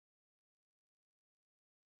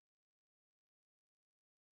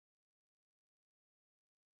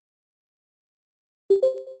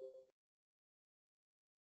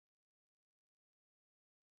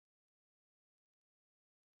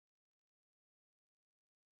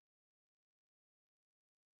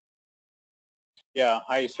Yeah,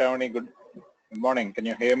 hi Shravani, good morning. Can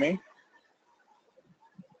you hear me?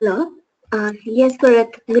 Hello. Yes,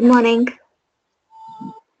 Bharat. Good morning.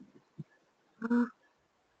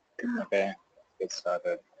 Okay, get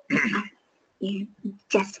started. Yeah,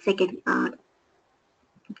 just a second.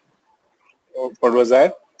 What was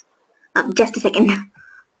that? Just a second.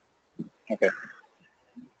 Okay.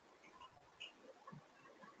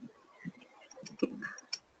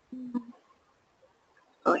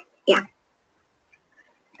 Oh, yeah.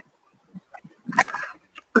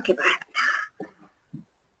 Okay, Bharat.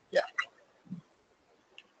 Yeah.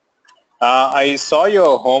 I saw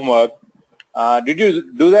your homework. Did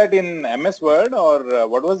you do that in MS Word or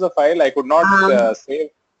what was the file? I could not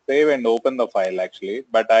save and open the file actually,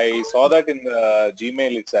 but I saw that in the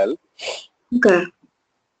Gmail itself. Okay.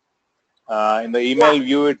 In the email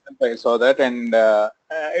view itself, I saw that, and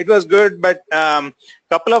it was good. But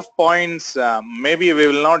couple of points, maybe we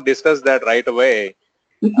will not discuss that right away.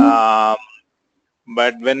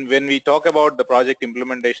 But when we talk about the project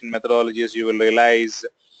implementation methodologies, you will realize,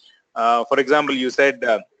 for example, you said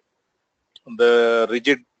the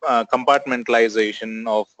rigid compartmentalization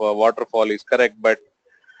of waterfall is correct, but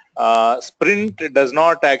sprint does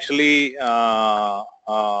not actually, I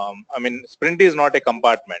mean, sprint is not a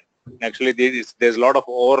compartment. Actually, there's a lot of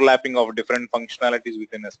overlapping of different functionalities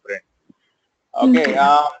within a sprint. Okay.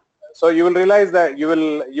 So you will realize that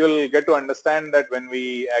you'll get to understand that when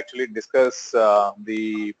we actually discuss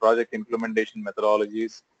the project implementation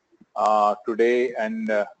methodologies today and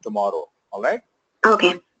tomorrow. All right.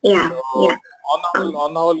 Okay. Yeah. So Yeah.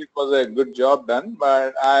 on the whole, it was a good job done.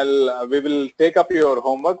 But we will take up your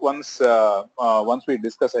homework once once we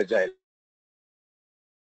discuss agile.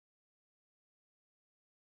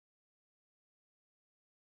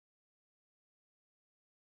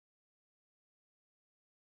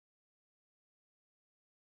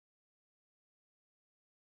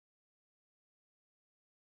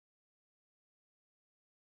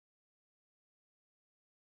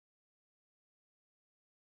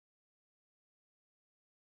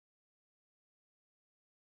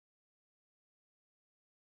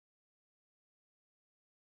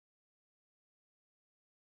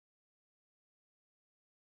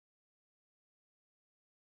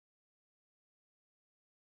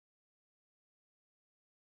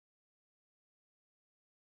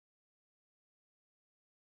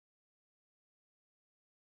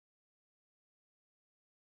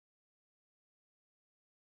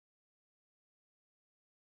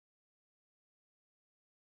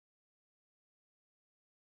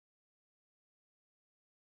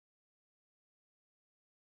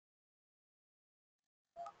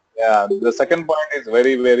 Yeah, the second point is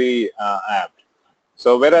very apt.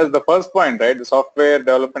 So whereas the first point, right, the software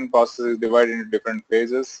development process is divided into different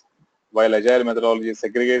phases, while agile methodology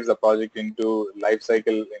segregates the project into life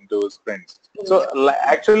cycle into sprints. So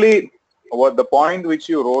actually, what the point which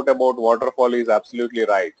you wrote about waterfall is absolutely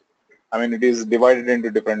right. I mean, it is divided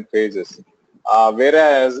into different phases,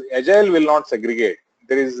 whereas agile will not segregate.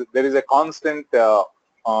 There is a constant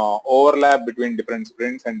overlap between different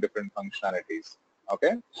sprints and different functionalities.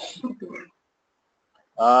 Okay.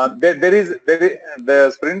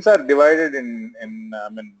 The sprints are divided in I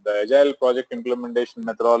mean, the agile project implementation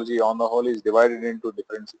methodology on the whole is divided into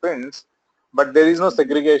different sprints, but there is no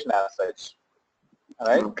segregation as such,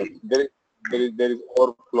 right? Okay. There is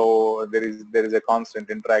overflow, there is a constant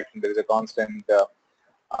interaction, there is a constant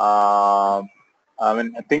I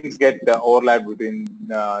mean, things get overlapped between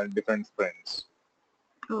different sprints.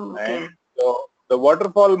 Okay. Right? So the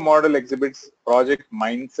waterfall model exhibits project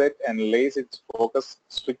mindset and lays its focus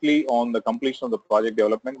strictly on the completion of the project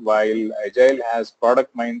development, while agile has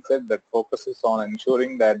product mindset that focuses on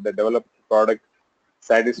ensuring that the developed product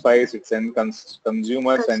satisfies its end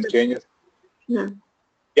consumers and changes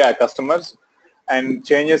customers and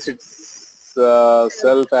changes its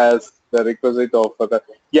self as the requisite of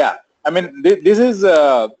I mean, this is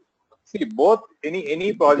see, both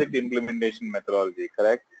any project implementation methodology,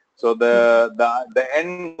 correct? So the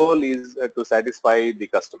end goal is to satisfy the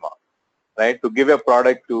customer, right? To give a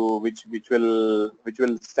product to which will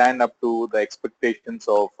stand up to the expectations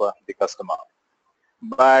of the customer.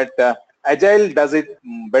 But agile does it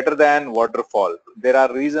better than waterfall. There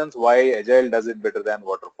are reasons why agile does it better than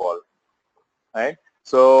waterfall, right?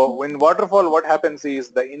 So in waterfall, what happens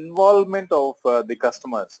is the involvement of the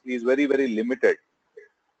customers is very limited,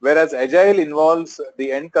 whereas agile involves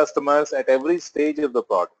the end customers at every stage of the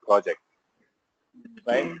project,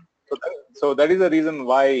 right? So that is the reason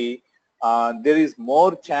why there is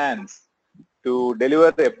more chance to deliver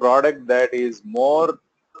a product that is more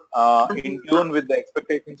in tune with the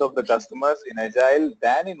expectations of the customers in agile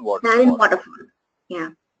than in waterfall. Than in waterfall. Yeah.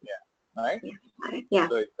 Yeah. Right. Yeah. Got it. Yeah.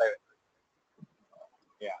 So it's like,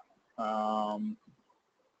 yeah.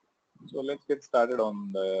 So let's get started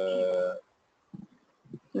on the.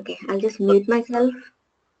 Okay. I'll just mute myself.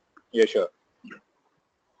 Yeah, sure.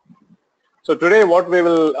 So today what we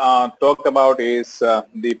will talk about is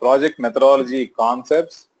the project methodology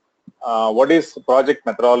concepts. What is project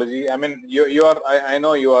methodology? I mean, you are, I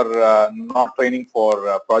know you are not training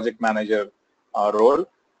for project manager role,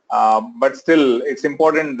 but still it's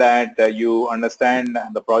important that you understand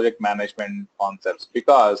the project management concepts,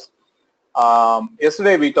 because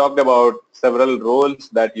yesterday we talked about several roles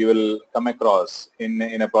that you will come across in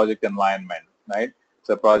a project environment, right?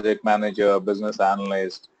 So project manager, business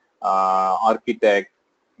analyst, architect,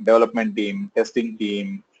 development team, testing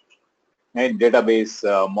team, right? Database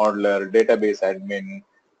modeler, database admin,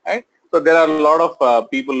 right? So there are a lot of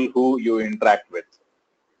people who you interact with.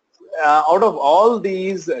 Out of all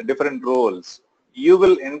these different roles, you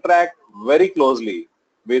will interact very closely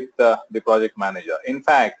with the project manager. In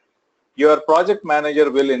fact, your project manager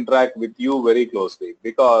will interact with you very closely,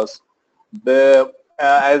 because the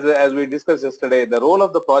as we discussed yesterday, the role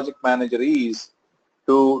of the project manager is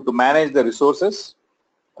to manage the resources,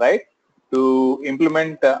 right? To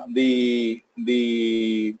implement the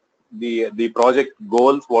project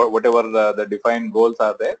goals, whatever the defined goals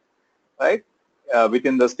are there, right?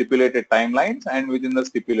 Within the stipulated timelines and within the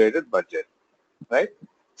stipulated budget, right?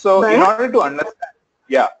 So in order to understand,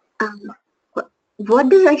 yeah. What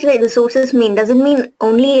does actually resources mean? Does it mean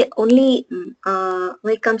only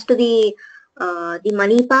when it comes to the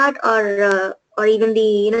money part, or even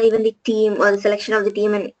the even the team or the selection of the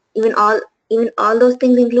team, and even all those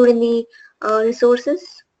things include in the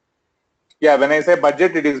resources? Yeah, when I say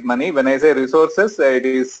budget, it is money. When I say resources, it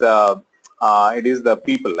is the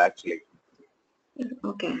people actually.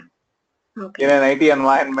 Okay. Okay. In an IT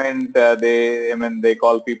environment, they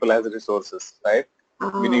call people as resources, right?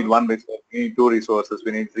 We need one resource, we need two resources,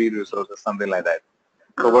 we need three resources, something like that.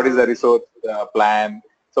 So what is the resource plan?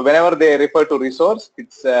 So whenever they refer to resource, it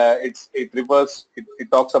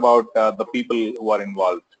talks about the people who are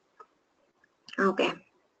involved. Okay,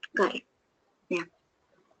 got it. Yeah.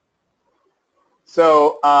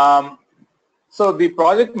 So so the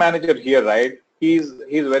project manager here, right? He's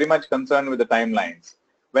very much concerned with the timelines.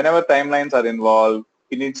 Whenever timelines are involved,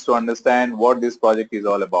 he needs to understand what this project is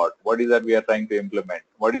all about. What is that we are trying to implement?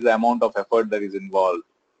 What is the amount of effort that is involved?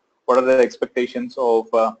 What are the expectations of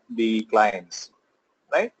the clients,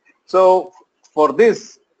 right? So for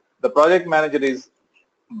this, the project manager is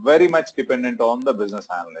very much dependent on the business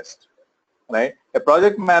analyst, right? A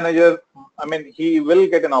project manager, I mean, he will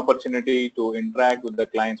get an opportunity to interact with the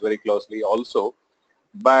clients very closely also,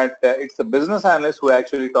 but it's the business analyst who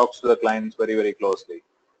actually talks to the clients very, very closely.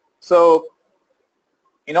 So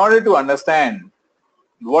in order to understand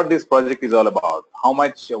what this project is all about,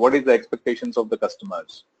 what is the expectations of the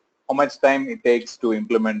customers, how much time it takes to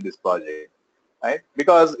implement this project, right?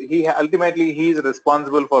 Because ultimately he is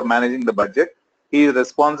responsible for managing the budget. He is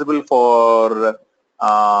responsible for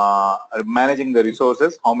managing the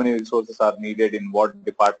resources, how many resources are needed in what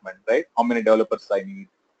department, right? How many developers I need,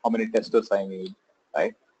 how many testers I need,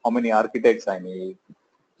 right? How many architects I need.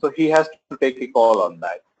 So he has to take a call on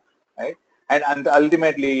that, right? And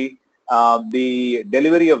ultimately, the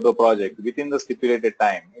delivery of the project within the stipulated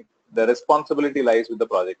time, the responsibility lies with the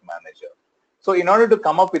project manager. So in order to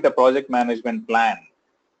come up with a project management plan,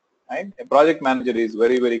 right, a project manager is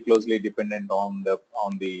very, very closely dependent on the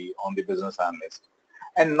business analyst.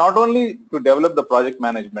 And not only to develop the project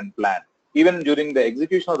management plan, even during the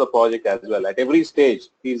execution of the project as well, at every stage,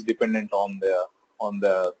 he is dependent on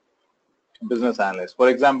the business analyst. For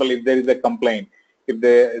example, if there is a complaint, if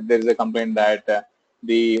there is a complaint that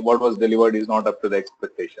what was delivered is not up to the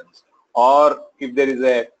expectations, or if there is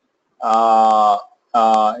a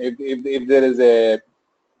if there is a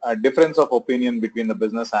difference of opinion between the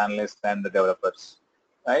business analyst and the developers,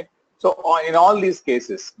 right? So in all these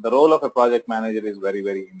cases, the role of a project manager is very,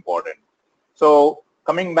 very important. So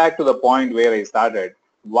coming back to the point where I started,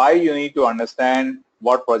 why you need to understand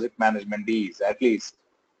what project management is, at least,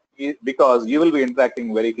 because you will be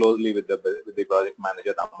interacting very closely with the project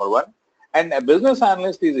manager, number one. And a business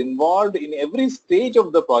analyst is involved in every stage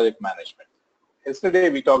of the project management. Yesterday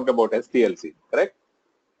we talked about SDLC, correct?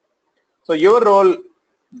 So your role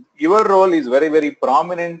is very, very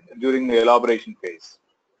prominent during the elaboration phase,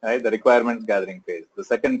 right? The requirements gathering phase, the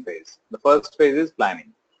second phase. The first phase is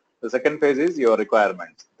planning. The second phase is your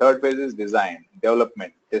requirements. Third phase is design,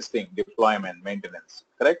 development, testing, deployment, maintenance.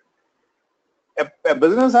 Correct? A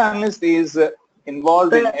business analyst is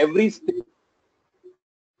involved in every stage.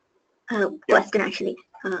 Question actually.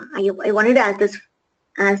 I wanted to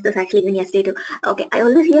ask this actually even yesterday too. Okay, I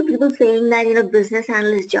always hear people saying that business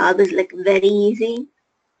analyst job is like very easy.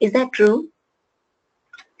 Is that true?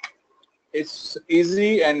 It's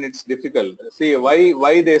easy and it's difficult. See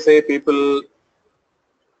why they say people.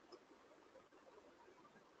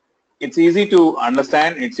 It's easy to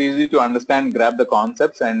understand. It's easy to understand, grab the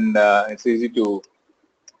concepts, and it's easy to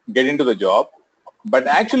get into the job. But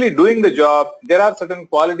actually doing the job, there are certain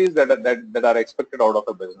qualities that are expected out of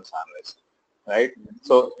a business analyst, right?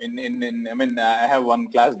 So I mean, I have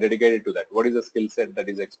one class dedicated to that. What is the skill set that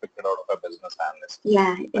is expected out of a business analyst?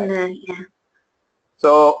 Yeah, right? yeah.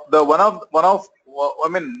 So the I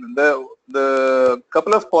mean the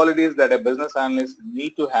couple of qualities that a business analyst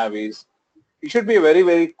need to have is you should be a very,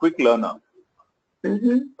 very quick learner.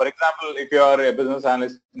 Mm-hmm. For example, if you are a business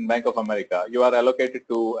analyst in Bank of America, you are allocated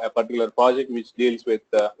to a particular project which deals with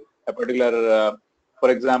a particular,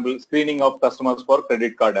 for example, screening of customers for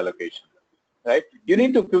credit card allocation. Right? You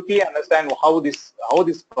need to quickly understand how this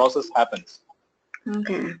process happens.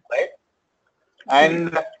 Okay. Right?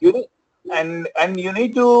 And you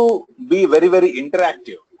need to be very, very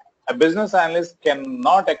interactive. A business analyst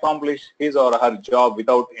cannot accomplish his or her job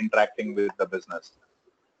without interacting with the business.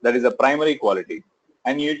 That is a primary quality.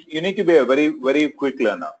 And you need to be a very, very quick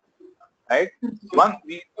learner. Right?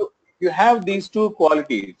 You have these two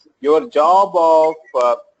qualities. Your job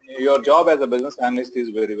as a business analyst is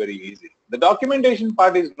very, very easy. The documentation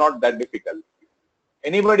part is not that difficult.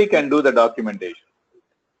 Anybody can do the documentation.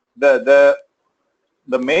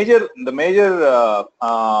 The major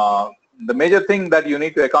thing that you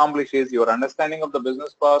need to accomplish is your understanding of the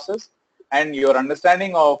business process and your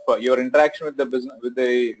understanding of your interaction with the business with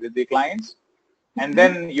the clients, and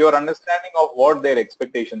then your understanding of what their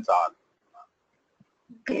expectations are.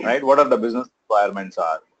 Okay. Right? What are the business requirements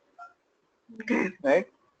are? Okay. Right?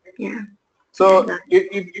 Yeah. So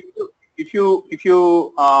if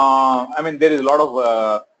you I mean, there is a lot of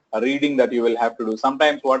reading that you will have to do.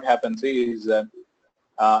 Sometimes what happens is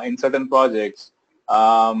in certain projects,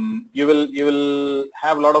 you will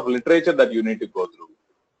have a lot of literature that you need to go through.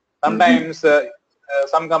 Sometimes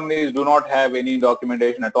some companies do not have any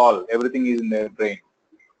documentation at all. Everything is in their brain.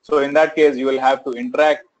 So in that case, you will have to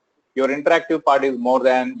interact. Your interactive part is more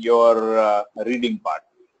than your reading part,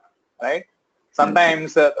 right?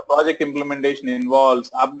 Sometimes the project implementation involves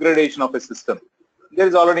upgradation of a system. There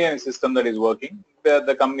is already a system that is working.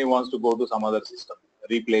 The company wants to go to some other system,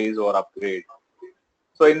 replace or upgrade.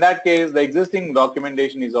 So in that case, the existing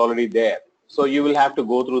documentation is already there. So you will have to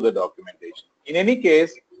go through the documentation. In any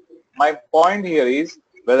case, my point here is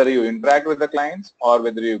whether you interact with the clients or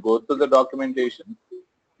whether you go through the documentation,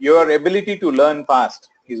 your ability to learn fast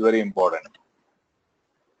is very important.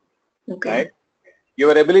 Okay. Right?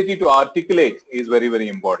 Your ability to articulate is very, very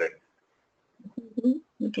important.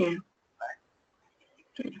 Okay.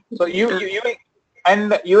 So you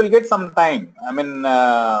will get some time. I mean,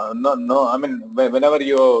 I mean, whenever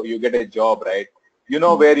you get a job, right? You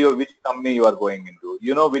know which company you are going into.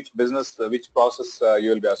 You know which business, which process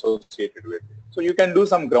you will be associated with. So you can do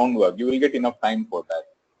some groundwork. You will get enough time for that.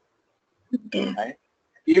 Okay. Right?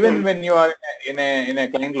 Even when you are in a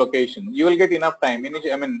client location, you will get enough time. I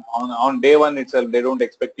mean, on day one itself, they don't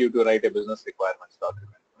expect you to write a business requirements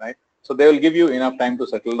document, right? So they will give you enough time to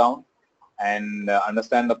settle down and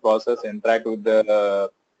understand the process, interact with the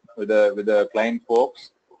client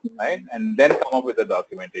folks, right? And then come up with the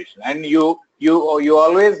documentation. And you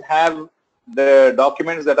always have the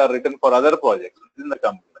documents that are written for other projects within the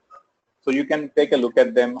company. So you can take a look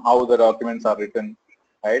at them, how the documents are written,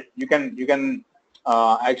 right? You can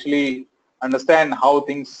actually understand how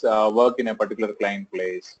things work in a particular client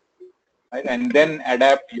place, right? And then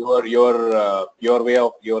adapt your way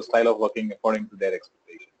of your style of working according to their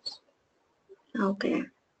expectations. Okay,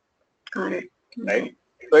 got it. Right.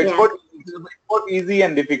 So it's both easy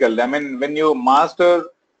and difficult. I mean, when you master,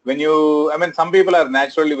 I mean, some people are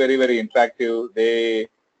naturally very, very interactive. They,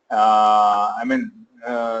 I mean,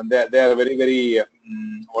 they are very, very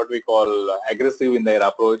what we call aggressive in their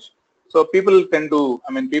approach. So people tend to,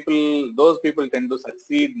 I mean, those people tend to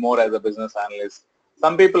succeed more as a business analyst.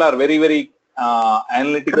 Some people are very, very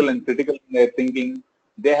analytical and critical in their thinking.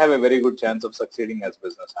 They have a very good chance of succeeding as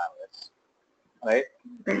business analysts, right?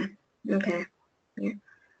 Okay.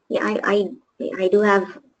 Yeah. I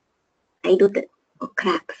do the. Oh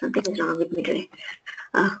crap! Something is wrong with me today.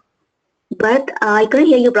 But I couldn't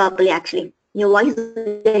hear you properly. Actually, your voice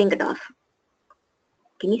is getting cut off.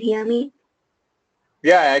 Can you hear me?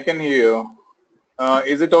 Yeah, I can hear you.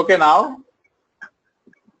 Is it okay now?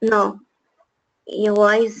 No. Your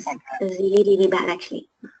voice is really, really bad actually.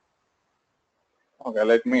 Okay,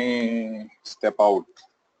 let me step out.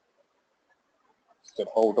 Step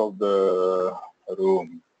out of the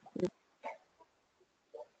room.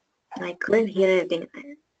 I couldn't hear anything.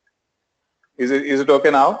 Is it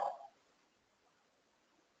okay now?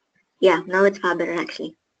 Yeah, now it's far better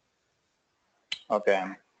actually. Okay.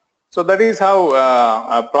 So that is how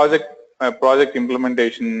project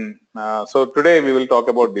implementation. So today we will talk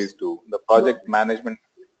about these two: the project management.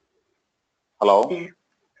 Hello. Yeah.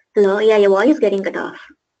 Hello? Yeah, your voice is getting cut off.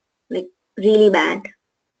 Like really bad.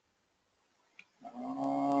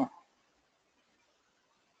 Uh,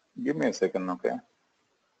 Give me a second, okay?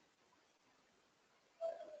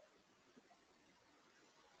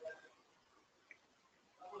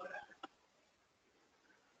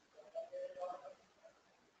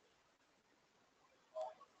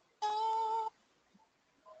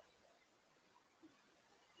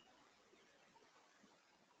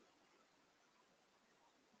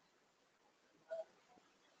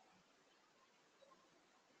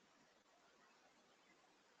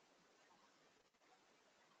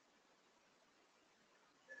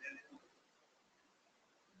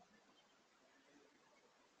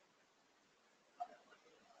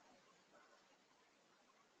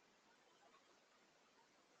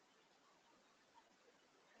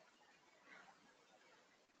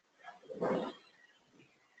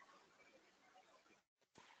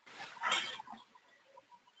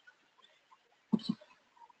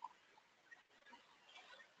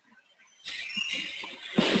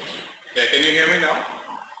 Yeah, can you hear me now?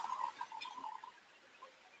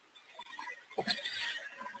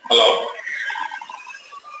 Hello?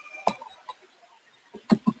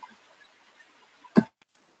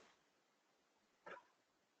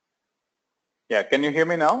 Yeah, can you hear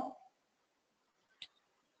me now?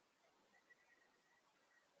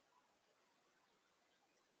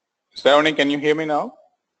 Shravani, can you hear me now?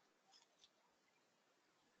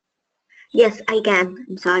 Yes, I can.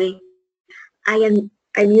 I'm sorry.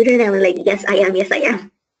 I muted. I'm like, yes, I am. Yes, I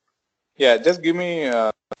am. Yeah, just give me.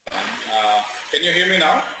 Can you hear me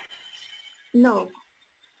now? No,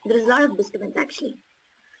 there's a lot of disturbance actually.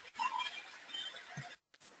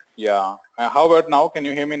 Yeah. How about now? Can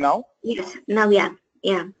you hear me now? Yes, now yeah,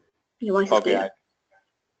 yeah. Your voice is Okay. clear.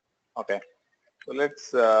 Okay. So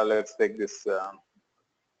let's take this.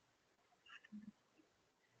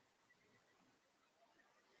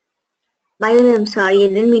 By the way, I'm sorry, I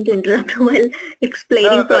didn't mean to interrupt while No,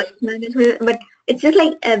 explaining project management, but it's just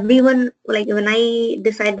like everyone, like when I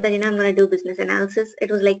decided that, I'm going to do business analysis, it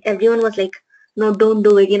was like everyone was like, no, don't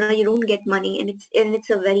do it, you don't get money and it's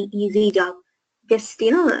a very easy job. Just,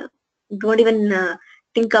 don't even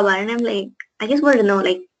think about it. And I'm like, I just wanted to know,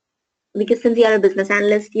 like, because since you are a business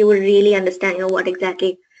analyst, you will really understand, what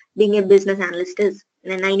exactly being a business analyst is.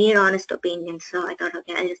 And I need honest opinion. So I thought,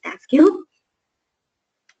 okay, I'll just ask you.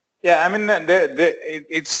 yeah, I mean,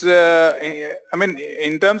 it's. I mean,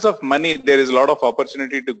 in terms of money, there is a lot of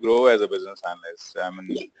opportunity to grow as a business analyst. I Yeah,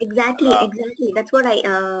 mean, exactly, uh, exactly. That's what I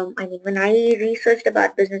mean, when I researched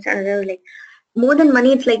about business analysis, I was like, more than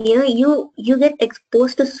money, it's like, you get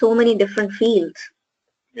exposed to so many different fields.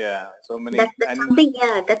 yeah, so many, That's and something,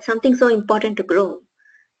 yeah, that's something so important to grow.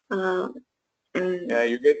 Uh, and yeah,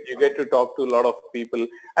 you get to talk to a lot of people.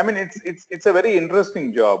 I mean, it's a very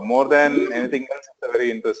interesting job. More than yeah, anything else, it's a very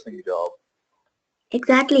interesting job.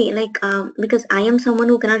 exactly. Like, because I am someone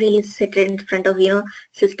who cannot really sit in front of,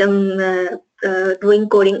 system, doing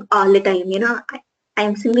coding all the time, I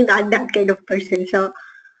am simply not that kind of person. So,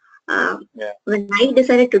 Yeah. when I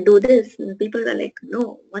decided to do this, people were like,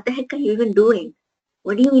 no, what the heck are you even doing?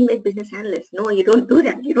 What do you mean by business analyst? No, you don't do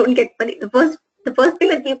that. You don't get money. The first thing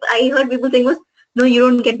that I heard people saying was, no, you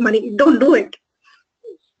don't get money. Don't do it.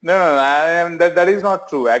 No, that is not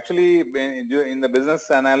true. Actually, in the business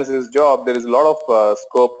analysis job, there is a lot of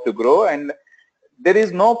scope to grow, and there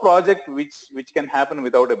is no project which can happen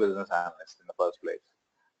without a business analyst in the first place,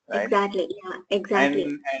 right? Exactly. Yeah, And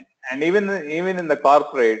exactly. and even in the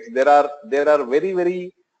corporates, there are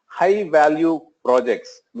very high value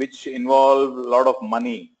projects which involve a lot of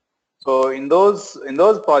money. So in those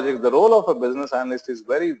projects, the role of a business analyst is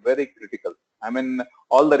very critical. I mean,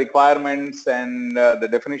 all the requirements and the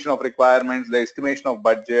definition of requirements, the estimation of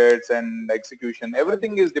budgets and execution,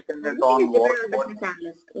 everything is dependent Everything on is dependent on what business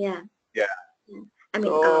analyst. Yeah. yeah. Yeah. I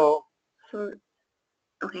mean, So for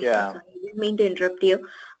okay, I'm yeah. sorry. I didn't mean to interrupt you.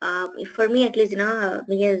 For me, at least,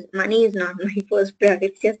 because money is not my first priority.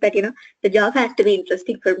 It's just that, the job has to be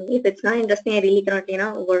interesting for me. If it's not interesting, I really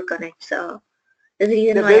cannot, work on it. So That's the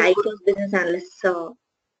reason Yeah, why I chose business analyst. So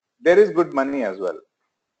there is good money as well.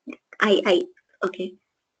 okay,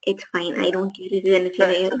 it's fine. I don't care even if It's you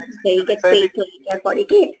an get exciting, paid 20 or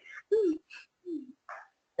 40K.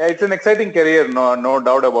 yeah, it's an exciting career, no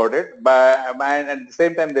doubt about it. But and at the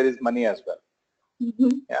same time, there is money as well. Mm-hmm.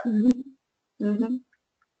 Yeah. Mm-hmm. Mm-hmm.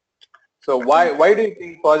 So why do you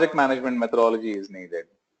think project management methodology is needed?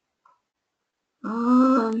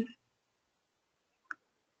 Um,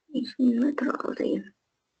 methodology.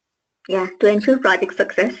 Yeah, to ensure project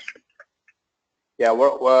success. Yeah.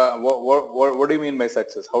 What do you mean by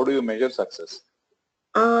success? How do you measure success?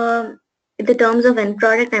 In the terms of end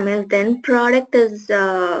product, I mean, if the end product is,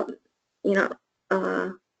 you know,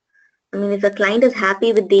 I mean, if the client is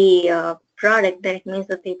happy with the product, then it means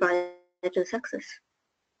that the project is success.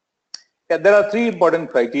 Yeah, there are three important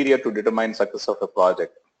criteria to determine success of a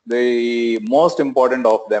project. The most important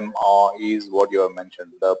of them is what you have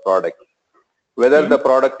mentioned, the product. Whether Okay. the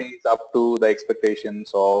product is up to the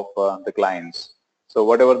expectations of the clients. So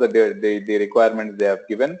whatever the requirements they have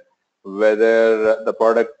given, whether the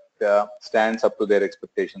product stands up to their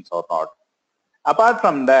expectations or not. Apart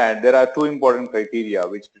from that, there are two important criteria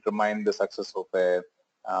which determine the success of a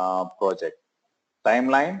project.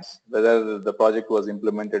 Timelines, whether the project was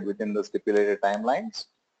implemented within the stipulated timelines.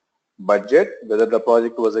 Budget, whether the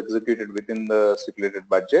project was executed within the stipulated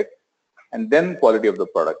budget. And then quality of the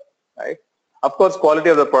product, right? Of course, quality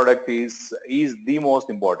of the product is the most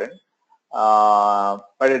important.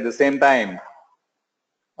 But at the same time,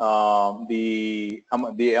 the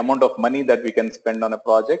amount of money that we can spend on a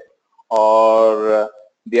project or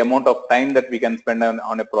the amount of time that we can spend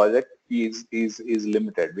on a project is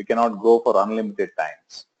limited. We cannot go for unlimited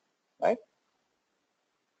times, right?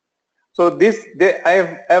 So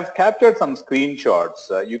I've captured some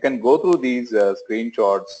screenshots. You can go through these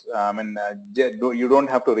screenshots. You don't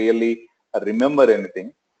have to really remember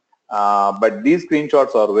anything. But these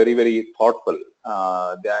screenshots are very, very thoughtful.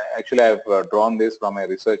 Actually, I've drawn this from a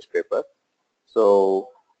research paper. So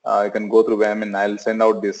you can go through, I'll send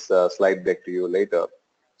out this slide deck to you later.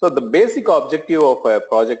 So the basic objective of a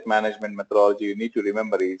project management methodology you need to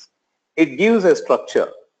remember is it gives a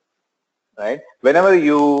structure, right? Whenever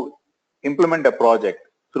you implement a project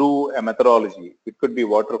through a methodology, it could be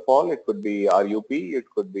waterfall, it could be RUP, it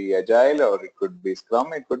could be agile, or it could be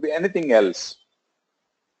Scrum, it could be anything else.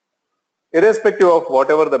 Irrespective of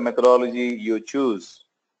whatever the methodology you choose,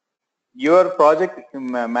 your project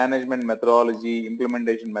management methodology,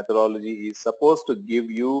 implementation methodology is supposed to give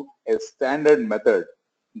you a standard method,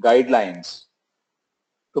 guidelines,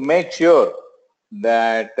 to make sure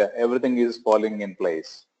that everything is falling in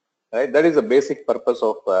place, right? That is the basic purpose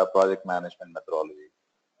of project management methodology,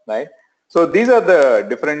 right? So these are the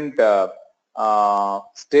different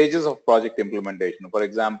stages of project implementation. For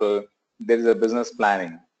example, there is a business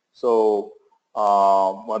planning. So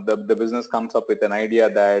the business comes up with an idea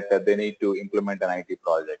that they need to implement an IT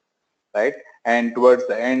project, right? And towards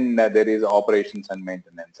the end, there is operations and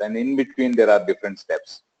maintenance. And in between, there are different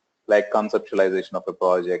steps like conceptualization of a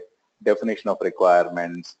project, definition of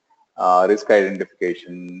requirements, risk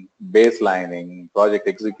identification, baselining, project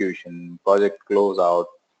execution, project closeout.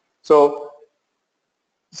 So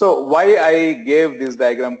why I gave this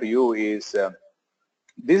diagram to you is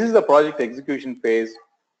this is the project execution phase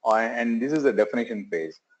and this is the definition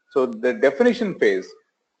phase. So the definition phase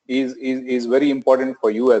is very important for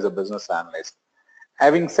you as a business analyst.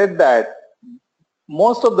 Having said that,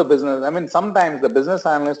 most of the business, sometimes the business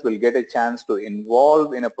analyst will get a chance to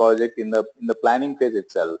involve in a project in the planning phase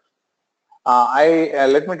itself.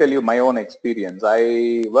 Let me tell you my own experience.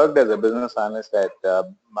 I worked as a business analyst at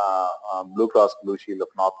Blue Cross Blue Shield of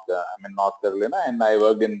North Carolina, and I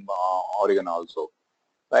worked in Oregon also,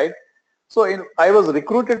 right? So I was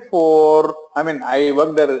recruited for. I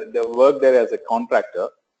worked there as a contractor.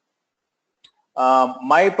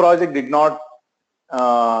 My project did not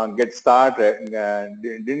get started.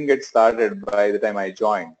 Didn't get started by the time I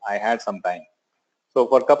joined. I had some time. So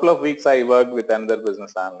for a couple of weeks, I worked with another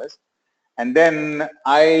business analyst. And then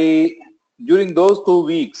during those 2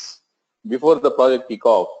 weeks before the project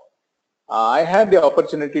kickoff, I had the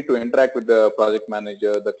opportunity to interact with the project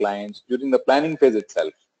manager, the clients during the planning phase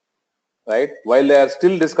itself, right? While they are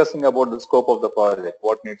still discussing about the scope of the project,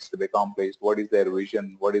 what needs to be accomplished, what is their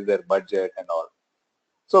vision, what is their budget and all.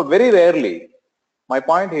 So very rarely, my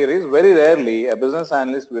point here is very rarely a business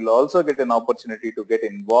analyst will also get an opportunity to get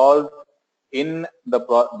involved in the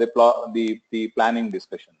planning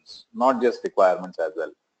discussions, not just requirements as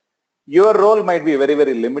well. Your role might be very,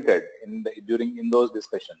 very limited in those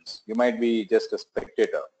discussions. You might be just a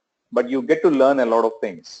spectator, but you get to learn a lot of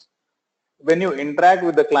things. When you interact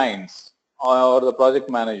with the clients or the project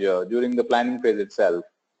manager during the planning phase itself,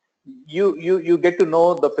 you get to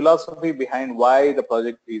know the philosophy behind why the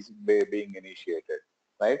project is being initiated,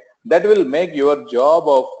 right? That will make your job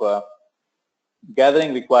of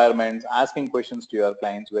gathering requirements, asking questions to your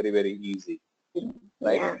clients very, very easy,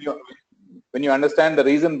 right? Yeah. When you understand the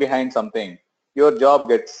reason behind something, your job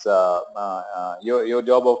gets, your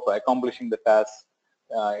job of accomplishing the task,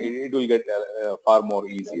 it will get far more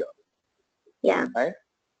easier, Yeah. right?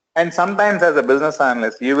 And sometimes as a business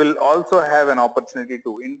analyst, you will also have an opportunity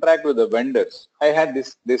to interact with the vendors. I had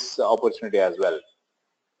this opportunity as well,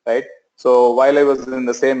 right? So while I was in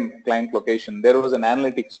the same client location, there was an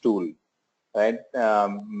analytics tool, right?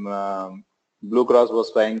 Blue Cross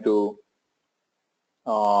was trying to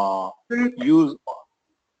use,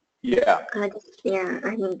 yeah. Yeah,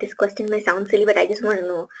 I mean, this question may sound silly, but I just want to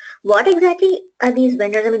know what exactly are these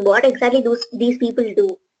vendors? I mean, what exactly these people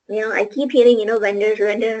do? You know, I keep hearing, vendors,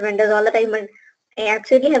 vendors, vendors all the time, and I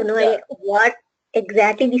absolutely have no Yeah. idea what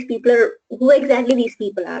exactly these people are, who exactly these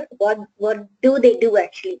people are. What do they do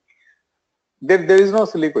actually? There is no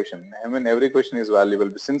silly question. I mean, every question is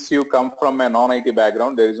valuable. Since you come from a non-IT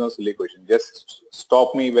background, there is no silly question. Just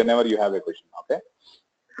stop me whenever you have a question, okay?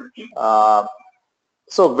 Okay.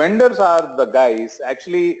 So vendors are the guys.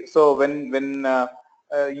 Actually, so when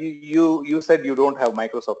you said you don't have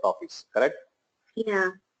Microsoft Office, correct? Yeah.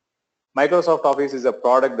 Microsoft Office is a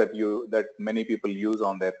product that many people use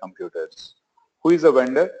on their computers. Who is the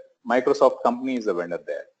vendor? Microsoft company is the vendor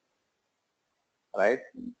there, right?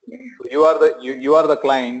 So you are the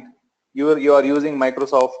client. You are using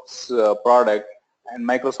Microsoft's product, and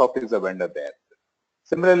Microsoft is the vendor there.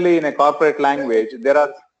 Similarly, in a corporate language, there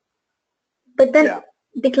are, But then yeah.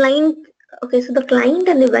 the client, okay, so the client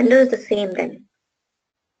and the vendor is the same then.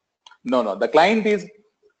 No. The client is,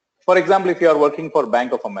 for example, if you are working for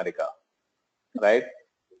Bank of America, right?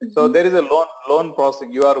 So there is a loan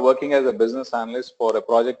processing. You are working as a business analyst for a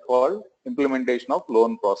project called implementation of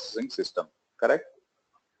loan processing system, correct?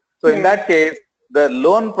 So in Yeah. that case, the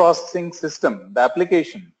loan processing system, the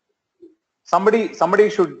application, somebody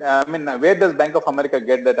should, I mean, where does Bank of America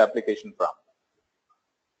get that application from?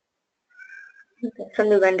 Okay. From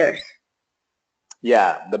the vendors.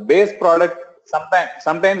 Yeah, the base product,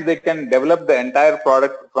 sometimes they can develop the entire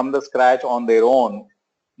product from the scratch on their own,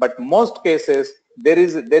 but most cases there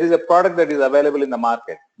is a product that is available in the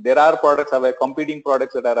market. There are competing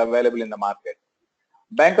products that are available in the market.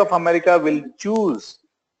 Bank of America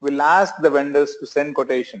will ask the vendors to send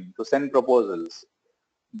quotation, to send proposals.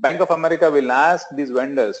 Bank of America will ask these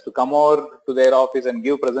vendors to come over to their office and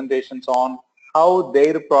give presentations on how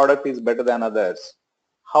their product is better than others,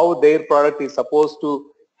 how their product is supposed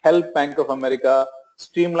to help Bank of America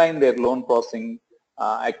streamline their loan processing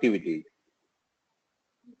activity,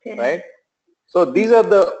 Okay. right? So these are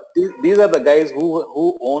the guys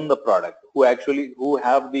who own the product, who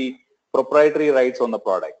have the proprietary rights on the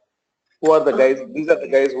product. Who are the guys? These are the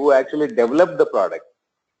guys who actually develop the product.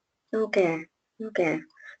 Okay. Okay.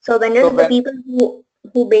 So vendors So are the when, people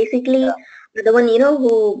who basically yeah, are the one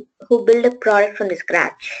who build a product from the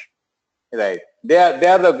scratch. right. They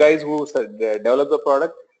are the guys who they develop the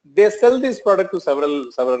product. They sell this product to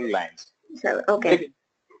several lines. So okay.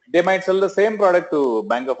 They might sell the same product to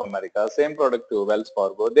Bank of America, same product to Wells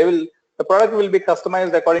Fargo. The product will be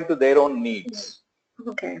customized according to their own needs.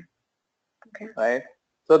 Okay. Okay. Right.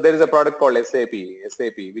 So there is a product called SAP,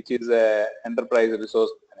 which is a enterprise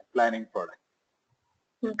resource planning product.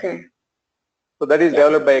 Okay. So that is Yeah.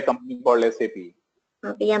 developed by a company called SAP.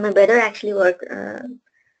 Okay. Yeah. My brother actually worked. I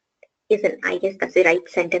guess that's the right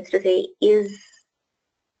sentence to say. Is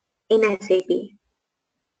in SAP.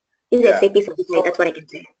 Is Yeah. SAP certified? So, That's what I can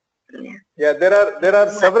say. Yeah. yeah, there are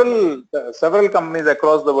several companies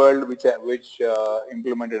across the world which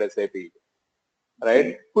implemented SAP. Right?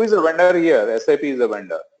 Okay. Who is a vendor here? SAP is a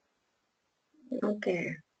vendor.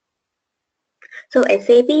 Okay. So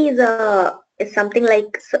SAP is something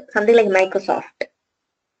like Microsoft.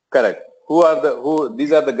 Correct.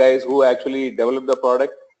 These are the guys who actually develop the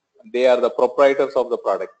product. They are the proprietors of the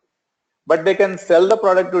product. But they can sell the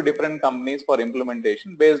product to different companies for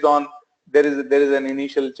implementation based on there is an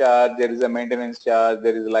initial charge, there is a maintenance charge,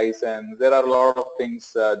 there is license, there are a lot of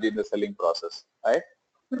things in the selling process, right?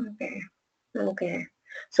 Okay. Okay.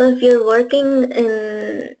 So if you're working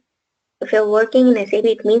in SAP,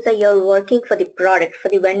 it means that you're working for the product, for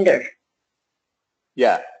the vendor.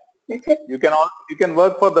 Yeah. That's it. You can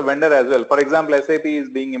work for the vendor as well. For example, SAP is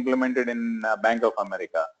being implemented in Bank of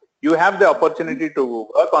America. You have the opportunity to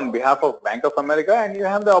work on behalf of Bank of America, and you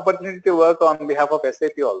have the opportunity to work on behalf of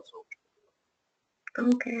SAP also.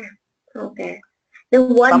 Okay. Okay.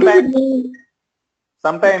 Then what does it Sometimes, mean?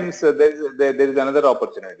 Sometimes there is another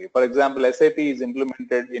opportunity. For example, SAP is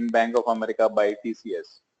implemented in Bank of America by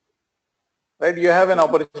TCS. Right? You have an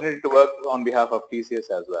opportunity to work on behalf of TCS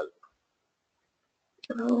as well.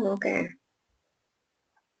 Oh, okay.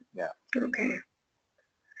 Yeah. Okay.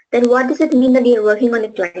 Then what does it mean that you're working on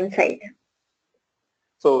a client side?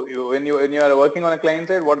 So when you are working on a client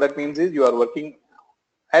side, what that means is you are working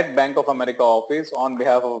at Bank of America office on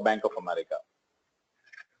behalf of Bank of America.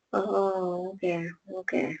 Oh, okay.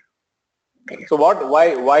 Okay. So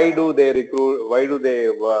why do they recruit, why do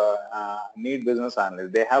they need business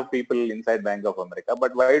analysts? They have people inside Bank of America,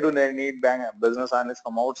 but why do they need business analysts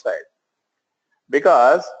from outside?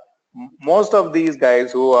 Because most of these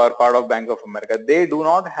guys who are part of Bank of America, they do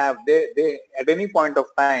not have, they at any point of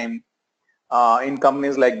time in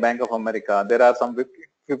companies like Bank of America, there are some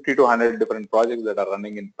 50 to 100 different projects that are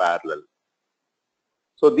running in parallel.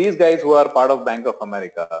 So these guys who are part of Bank of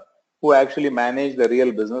America, who actually manage the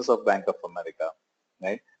real business of Bank of America,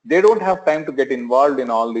 right? They don't have time to get involved in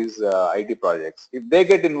all these IT projects. If they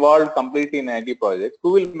get involved completely in IT projects,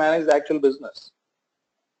 who will manage the actual business?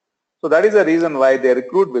 So that is the reason why they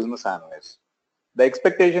recruit business analysts. The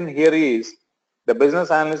expectation here is the business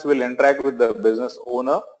analyst will interact with the business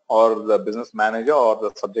owner or the business manager or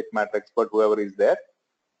the subject matter expert, whoever is there,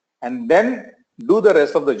 and then do the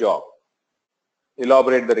rest of the job.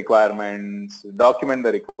 Elaborate the requirements, document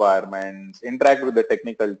the requirements, interact with the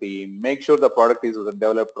technical team, make sure the product is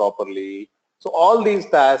developed properly. So all these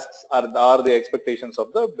tasks are the expectations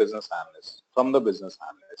of the business analyst, from the business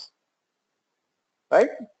analyst, right?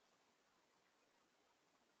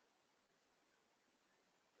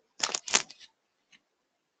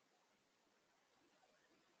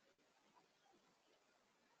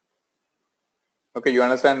 Okay, you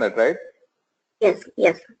understand that, right? Yes,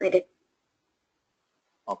 yes, I did.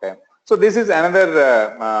 Okay. So this is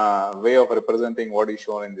another way of representing what is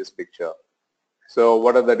shown in this picture. So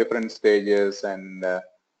what are the different stages and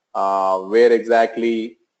where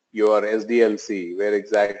exactly your SDLC, where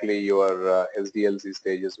exactly your SDLC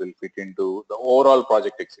stages will fit into the overall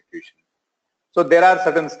project execution. So there are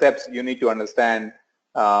certain steps you need to understand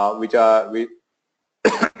which are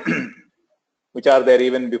there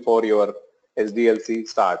even before your SDLC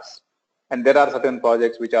starts. And there are certain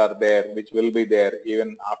projects which are there, which will be there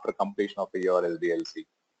even after completion of your SDLC.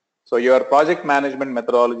 So your project management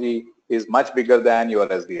methodology is much bigger than your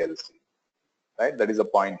SDLC, right? That is a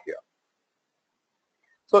point here.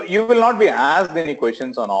 So you will not be asked any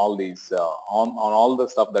questions on all these, on all the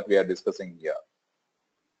stuff that we are discussing here,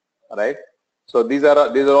 right? So these are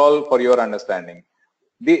all for your understanding.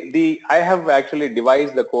 I have actually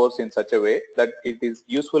devised the course in such a way that it is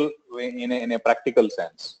useful in a practical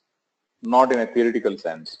sense, not in a theoretical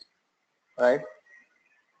sense, right?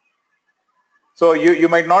 So you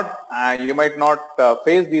might not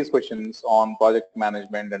face these questions on project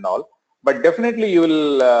management and all, but definitely you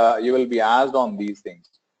will be asked on these things.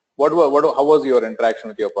 How was your interaction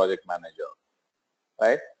with your project manager,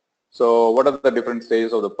 right? So what are the different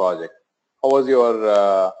stages of the project? How was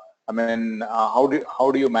your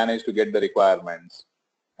how do you manage to get the requirements,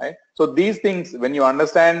 right? So these things, when you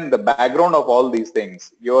understand the background of all these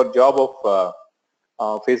things, your job of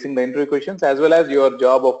facing the interview questions as well as your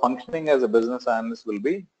job of functioning as a business analyst will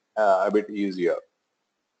be a bit easier.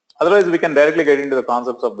 Otherwise, we can directly get into the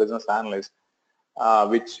concepts of business analyst,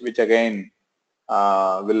 which again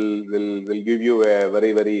will give you a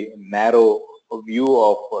very narrow view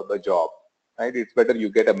of the job, right? It's better you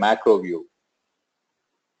get a macro view,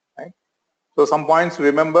 right? So some points to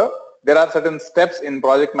remember: there are certain steps in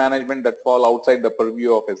project management that fall outside the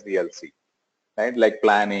purview of SDLC, right? Like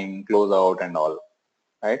planning, closeout, and all.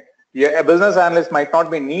 Right? Yeah, a business analyst might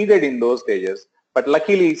not be needed in those stages, but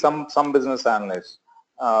luckily some business analysts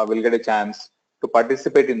will get a chance to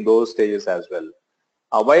participate in those stages as well.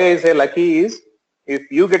 Why I say lucky is,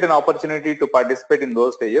 if you get an opportunity to participate in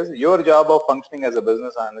those stages, your job of functioning as a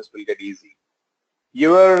business analyst will get easy.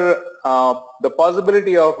 The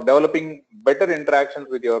possibility of developing better interactions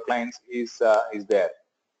with your clients is there,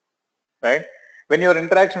 right? When your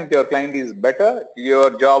interaction with your client is better,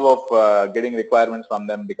 your job of getting requirements from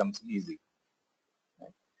them becomes easy.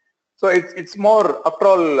 So it's more, after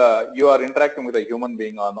all, you are interacting with a human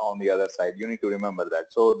being on the other side. You need to remember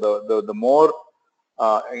that. So the more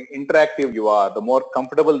interactive you are, the more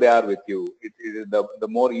comfortable they are with you, the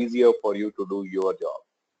more easier for you to do your job,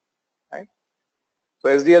 right? So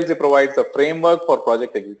SDLC provides a framework for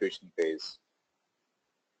project execution phase.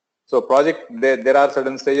 So there are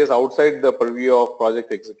certain stages outside the purview of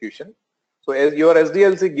project execution. So as your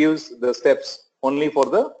SDLC gives the steps only for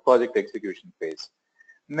the project execution phase.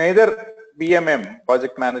 neither PMM,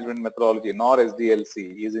 project management methodology, nor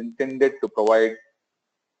SDLC is intended to provide.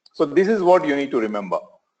 So this is what you need to remember,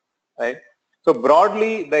 right? So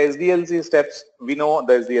broadly, the SDLC steps, we know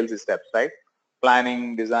the SDLC steps, right?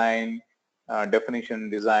 Planning, design, definition,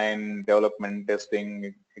 design, development,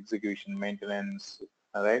 testing, execution, maintenance,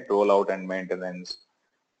 right? Rollout and maintenance.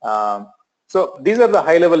 So these are the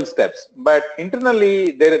high-level steps, but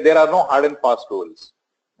internally there are no hard and fast rules,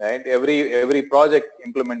 right? Every project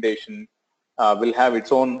implementation will have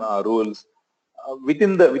its own rules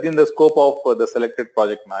within the scope of the selected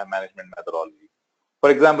project management methodology. For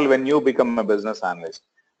example, when you become a business analyst,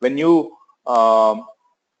 when you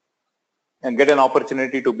and get an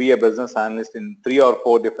opportunity to be a business analyst in 3 or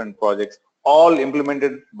 4 different projects, all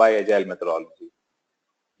implemented by agile methodology,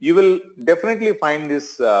 you will definitely find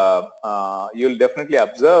this, you will definitely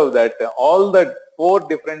observe that all the 4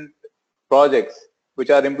 different projects which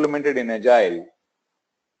are implemented in agile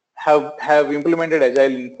have implemented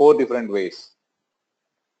agile in 4 different ways,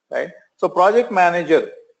 right? So project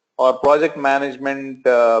manager or project management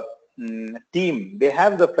team, they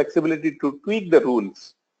have the flexibility to tweak the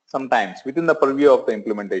rules sometimes within the purview of the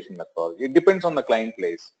implementation methodology. It depends on the client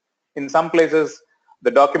place. In some places,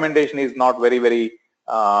 the documentation is not very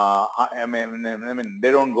I mean,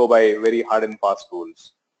 they don't go by very hard and fast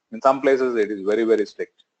rules. In some places, it is very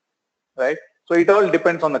strict, right? So it all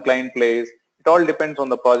depends on the client place. It all depends on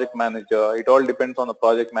the project manager. It all depends on the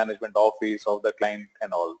project management office of the client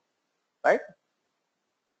and all, right?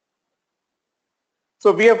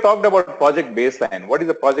 So we have talked about project baseline. What is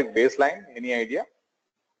the project baseline? Any idea?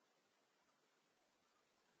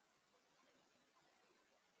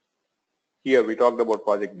 Here we talked about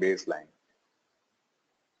project baseline.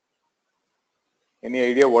 Any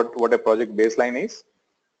idea what a project baseline is?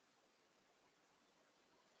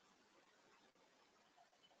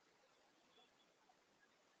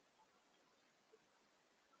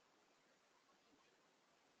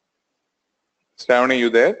 Shravani, you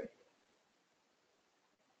there?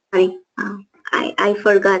 Sorry, I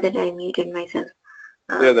forgot that I muted myself.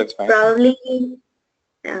 Yeah, that's fine. Probably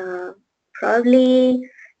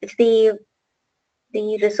it's the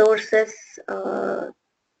resources, the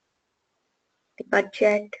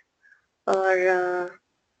budget, or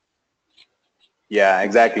Yeah,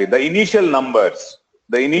 exactly. The initial numbers.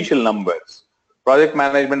 Project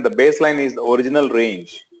management, the baseline is the original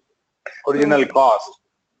range, original cost,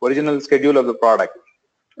 original schedule of the product,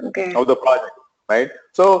 of the project, right?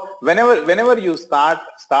 So whenever you start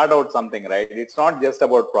out something, right, it's not just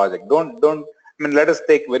about project. I mean, let us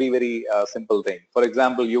take very simple thing. For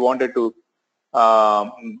example, you wanted to,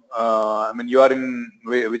 I mean, you are in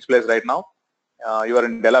which place right now? You are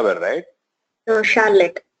in Delaware, right? No,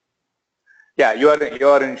 Charlotte. Yeah, you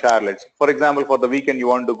are in Charlotte. For example, for the weekend, you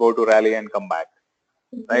want to go to Raleigh and come back,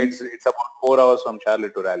 right? It's about 4 hours from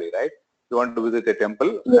Charlotte to Raleigh, right? You want to visit a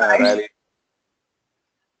temple, Raleigh.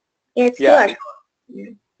 Yeah, it's 2 hours.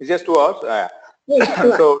 It's just 2 hours. Yeah,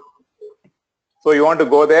 2 hours. So you want to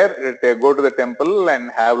go there, go to the temple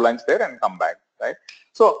and have lunch there and come back, right?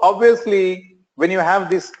 So obviously, when you have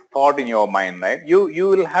this thought in your mind, right, you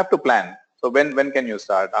will have to plan. So when can you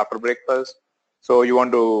start? After breakfast? So you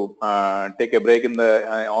want to take a break in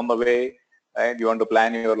the on the way, right? You want to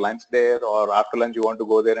plan your lunch there, or after lunch you want to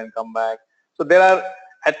go there and come back. So there are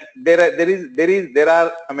I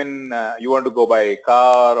mean, you want to go by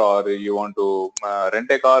car, or you want to rent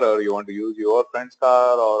a car, or you want to use your friend's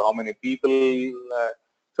car, or how many people.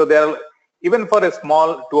 So there are, even for a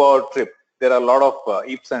small 2-hour trip, there are a lot of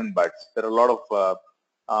ifs and buts. There are a lot of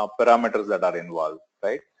parameters that are involved,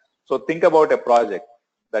 right? So think about a project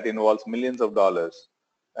that involves millions of dollars,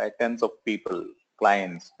 right? Tens of people,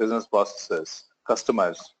 clients, business processes,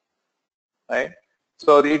 customers, right?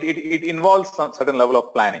 So it involves some certain level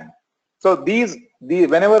of planning. So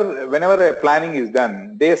whenever a planning is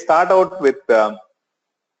done, they start out with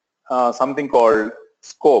something called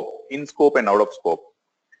scope, in scope and out of scope.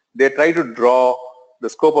 They try to draw the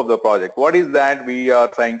scope of the project. What is that we are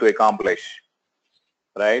trying to accomplish,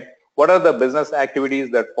 right? What are the business activities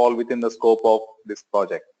that fall within the scope of this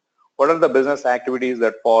project? What are the business activities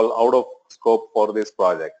that fall out of scope for this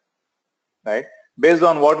project, right? Based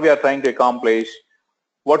on what we are trying to accomplish,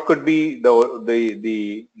 what could be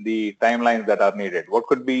the timelines that are needed? What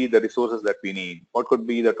could be the resources that we need? What could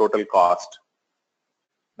be the total cost,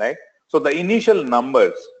 right? So the initial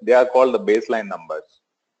numbers, they are called the baseline numbers.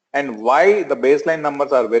 And why the baseline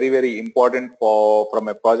numbers are very important from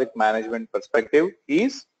a project management perspective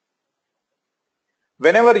is,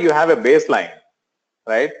 whenever you have a baseline,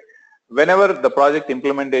 right? Whenever the project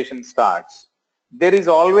implementation starts, there is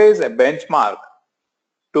always a benchmark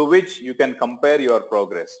to which you can compare your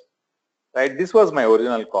progress, right? This was my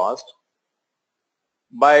original cost.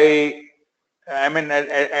 At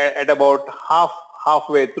about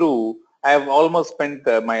halfway through, I have almost spent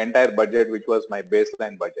my entire budget, which was my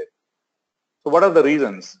baseline budget. So what are the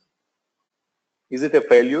reasons? Is it a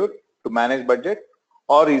failure to manage budget,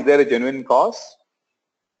 or is there a genuine cause,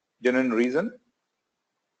 genuine reason?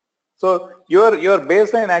 So your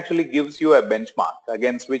baseline actually gives you a benchmark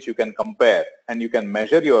against which you can compare and you can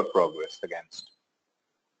measure your progress against,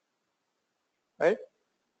 right?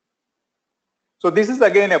 So this is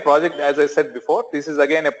again a project, as I said before, this is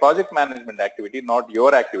again a project management activity, not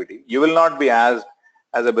your activity. You will not be asked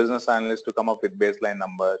as a business analyst to come up with baseline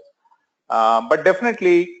numbers. But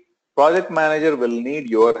definitely project manager will need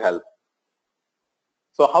your help.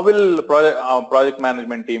 So how will the project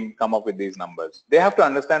management team come up with these numbers? They have to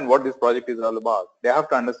understand what this project is all about. They have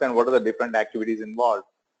to understand what are the different activities involved.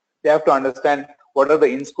 They have to understand what are the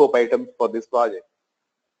in-scope items for this project.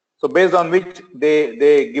 So based on which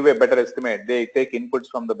they give a better estimate. They take inputs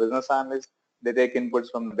from the business analyst, they take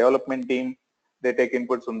inputs from the development team, they take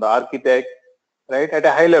inputs from the architect, right, at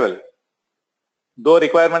a high level. Though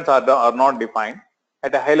requirements are not defined,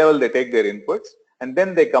 at a high level they take their inputs and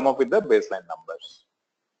then they come up with the baseline numbers,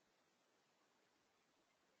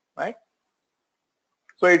 right?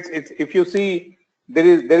 So it's if you see there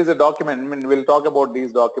is a document, I mean, we'll talk about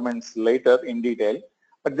these documents later in detail,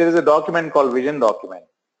 but there is a document called vision document.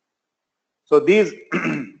 So these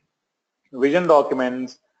vision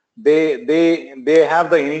documents, they have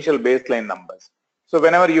the initial baseline numbers. So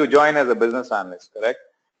whenever you join as a business analyst, correct,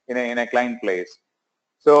 in a client place,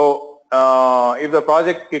 so if the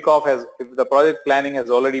project kickoff if the project planning has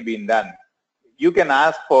already been done, you can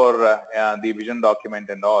ask for the vision document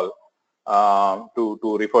and all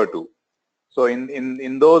to refer to. So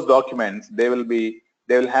in those documents, they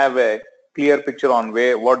will have a clear picture on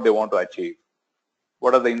what they want to achieve.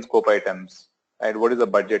 What are the in-scope items, right? What is the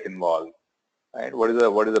budget involved, right? What is the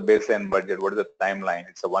baseline budget? What is the timeline?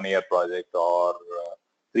 It's a 1-year project, or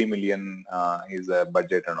 3 million is a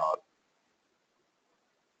budget and all,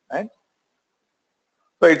 right?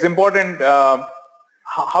 So it's important.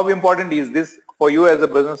 How important is this for you as a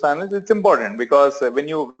business analyst? It's important because when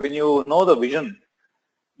you know the vision,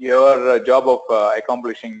 your job of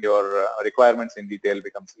accomplishing your requirements in detail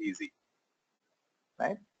becomes easy,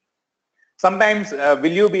 right? Sometimes,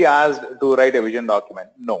 will you be asked to write a vision document?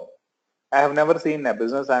 No. I have never seen a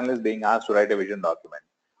business analyst being asked to write a vision document.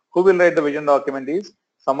 Who will write the vision document is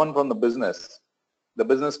someone from the business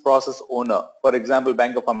process owner. For example,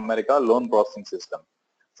 Bank of America loan processing system.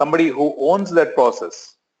 Somebody who owns that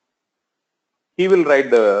process, he will write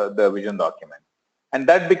the vision document. And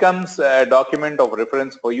that becomes a document of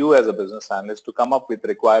reference for you as a business analyst to come up with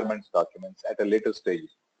requirements documents at a later stage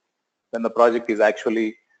when the project is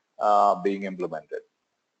actually being implemented,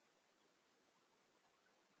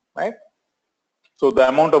 right? So the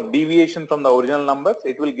amount of deviation from the original numbers,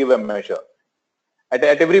 it will give a measure. At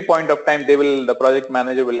every point of time, the project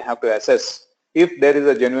manager will have to assess if there is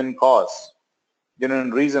a genuine cause,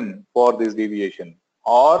 genuine reason for this deviation,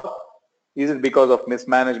 or is it because of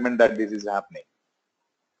mismanagement that this is happening,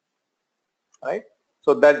 right?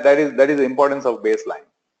 So that is the importance of baseline,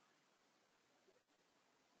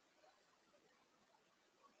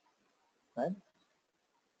 right?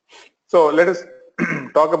 So let us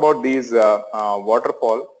talk about these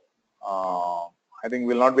waterfall. I think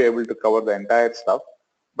we'll not be able to cover the entire stuff,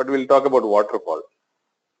 but we'll talk about waterfall.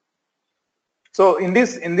 So in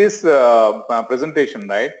this presentation,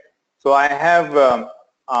 right? So I have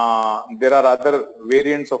there are other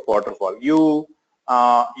variants of waterfall. You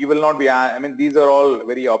will not be. I mean, these are all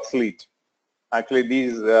very obsolete. Actually,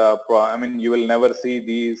 these you will never see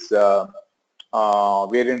these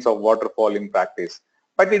variants of waterfall in practice.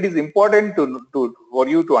 But it is important for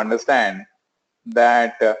you to understand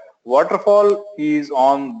that waterfall is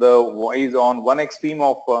on one extreme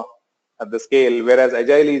of the scale, whereas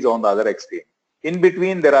agile is on the other extreme. In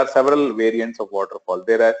between, there are several variants of waterfall.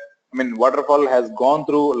 Waterfall has gone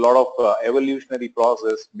through a lot of evolutionary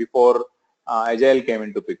process before agile came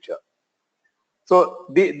into picture. So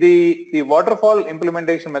the waterfall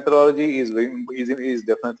implementation methodology is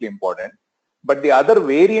definitely important, but the other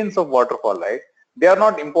variants of waterfall, right? They are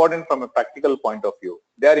not important from a practical point of view.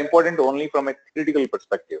 They are important only from a critical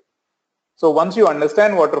perspective. So once you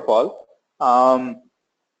understand waterfall,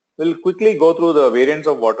 we'll quickly go through the variants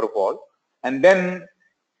of waterfall, and then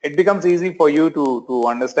it becomes easy for you to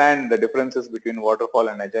understand the differences between waterfall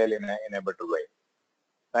and agile in a better way,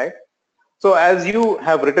 right? So as you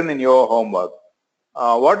have written in your homework,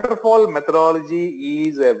 waterfall methodology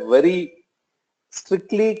is a very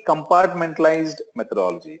strictly compartmentalized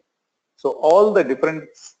methodology. So all the different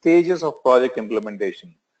stages of project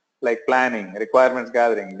implementation, like planning, requirements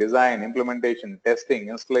gathering, design, implementation, testing,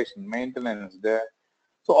 installation, maintenance,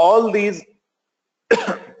 so all these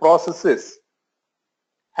processes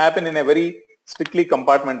happen in a very strictly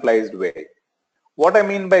compartmentalized way. What I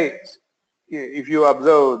mean by, if you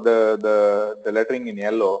observe the lettering in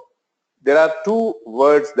yellow, there are two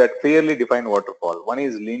words that clearly define waterfall. One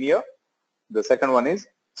is linear, the second one is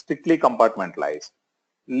strictly compartmentalized.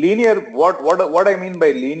 Linear, what I mean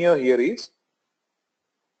by linear here is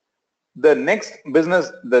the next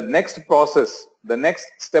business, the next process, the next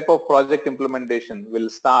step of project implementation will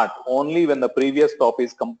start only when the previous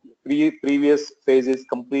previous phase is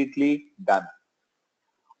completely done.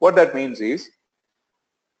 What that means is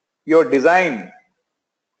your design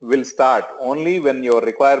will start only when your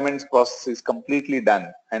requirements process is completely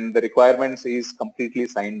done and the requirements is completely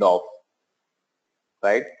signed off,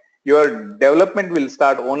 right? Your development will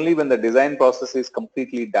start only when the design process is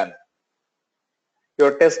completely done.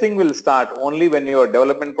 Your testing will start only when your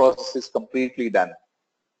development process is completely done,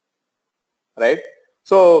 right?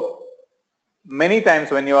 So many times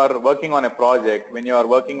when you are working on a project, when you are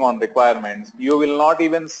working on requirements, you will not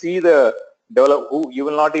even see you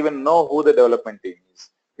will not even know who the development team is.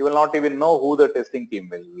 You will not even know who the testing team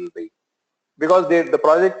will be, because the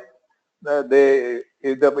project,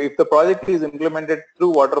 if the project is implemented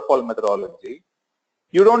through waterfall methodology,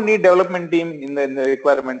 you don't need development team in the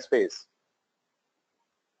requirements phase,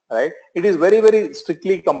 right? It is very, very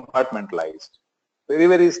strictly compartmentalized, very,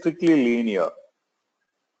 very strictly linear,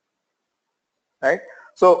 right?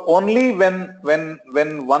 So only when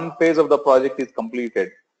one phase of the project is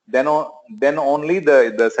completed, then only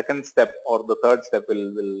the second step or the third step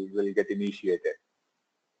will get initiated.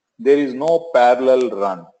 There is no parallel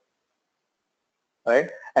run, right?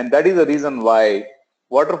 And that is the reason why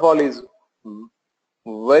waterfall is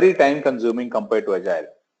very time consuming compared to agile.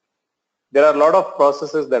 There are a lot of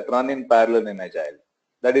processes that run in parallel in agile.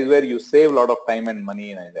 That is where you save a lot of time and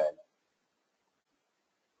money in agile,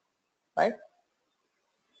 right?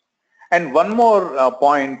 And one more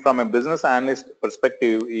point from a business analyst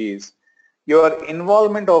perspective is your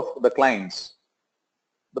involvement of the clients,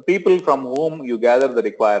 the people from whom you gather the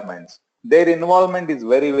requirements. Their involvement is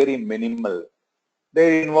very, very minimal.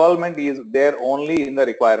 Their involvement is there only in the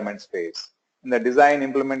requirements phase. In the design,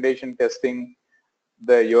 implementation, testing,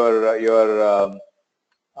 your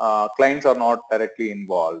clients are not directly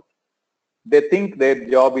involved. They think their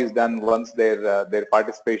job is done once their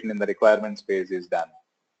participation in the requirements phase is done,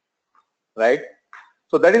 right?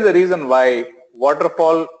 So that is the reason why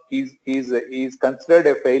waterfall is considered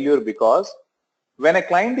a failure, because when a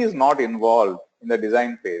client is not involved in the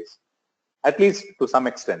design phase, at least to some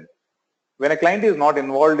extent, when a client is not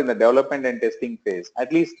involved in the development and testing phase,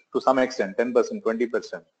 at least to some extent, 10%,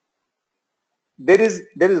 20%, there is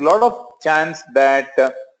a lot of chance that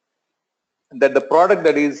that the product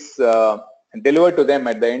that is delivered to them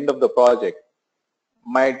at the end of the project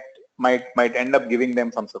might end up giving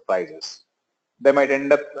them some surprises. They might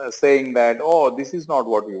end up saying that, oh, this is not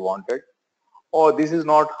what we wanted, or this is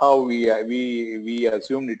not how we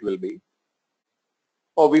assumed it will be,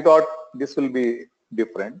 or we thought this will be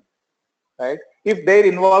different, right? If their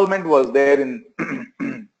involvement was there in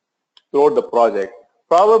throughout the project,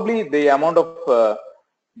 probably the amount of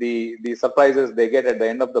the surprises they get at the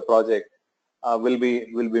end of the project will be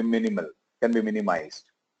minimal, can be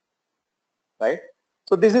minimized, right?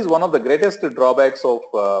 So this is one of the greatest drawbacks of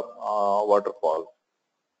waterfall.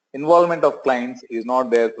 Involvement of clients is not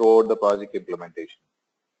there throughout the project implementation,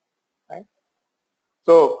 right?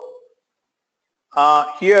 So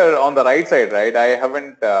here on the right side, right, I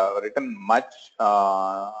haven't written much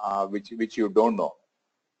which you don't know.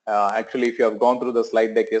 Actually, if you have gone through the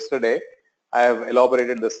slide deck yesterday, I have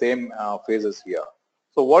elaborated the same phases here.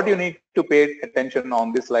 So what you need to pay attention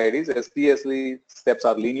on this slide is SDLC steps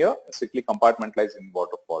are linear, strictly compartmentalized in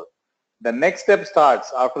waterfall. The next step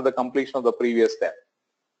starts after the completion of the previous step,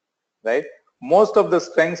 right? Most of the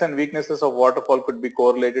strengths and weaknesses of waterfall could be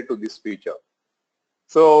correlated to this feature.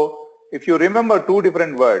 So if you remember two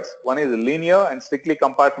different words, one is linear and strictly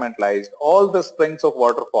compartmentalized, all the strengths of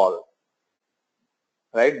waterfall,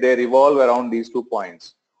 right, they revolve around these 2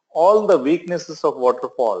 points. All the weaknesses of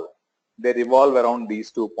waterfall, they revolve around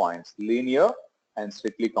these 2 points, linear and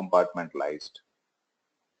strictly compartmentalized,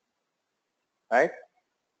 right?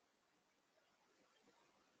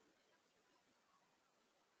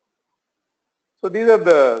 So these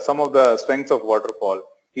are some of the strengths of waterfall.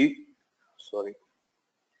 Easy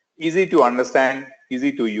to understand,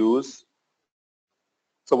 easy to use.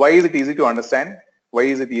 So why is it easy to understand? Why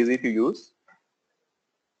is it easy to use?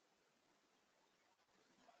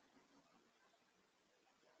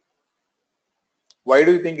 Why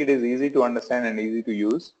do you think it is easy to understand and easy to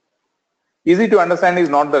use? Easy to understand is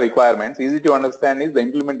not the requirements. Easy to understand is the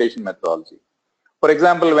implementation methodology. For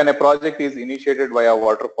example, when a project is initiated via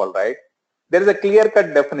waterfall, right, there is a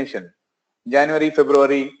clear-cut definition. January,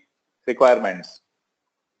 February requirements,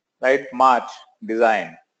 right? March,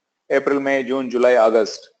 design. April, May, June, July,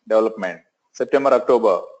 August, development. September,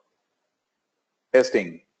 October,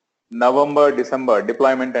 testing. November, December,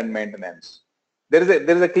 deployment and maintenance. There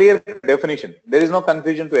is a clear definition. There is no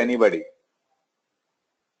confusion to anybody.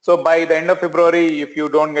 So by the end of February, if you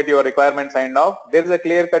don't get your requirement signed off, there is a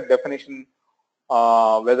clear-cut definition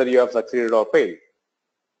whether you have succeeded or failed,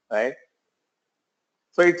 right?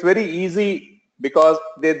 So it's very easy because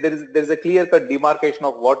there is a clear-cut demarcation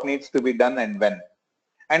of what needs to be done and when.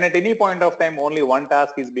 And at any point of time, only one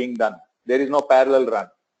task is being done. There is no parallel run.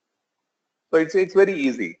 So it's very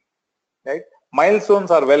easy, right?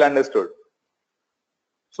 Milestones are well understood.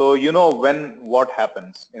 So you know when what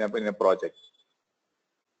happens in a project.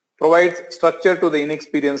 Provides structure to the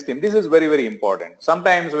inexperienced team. This is very, very important.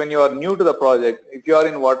 Sometimes when you are new to the project, if you are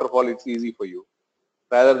in waterfall, it's easy for you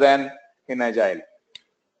rather than in agile.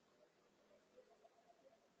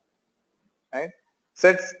 Right?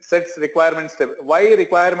 Sets requirements stable. Why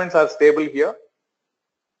requirements are stable here?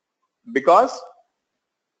 Because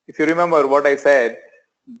if you remember what I said,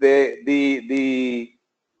 the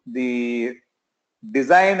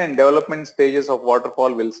design and development stages of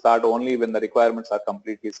waterfall will start only when the requirements are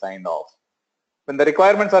completely signed off. When the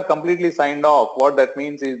requirements are completely signed off, what that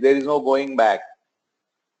means is there is no going back.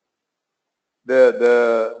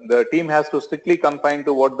 The team has to strictly confine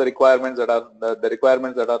to what the requirements that are the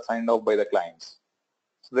requirements that are signed off by the clients.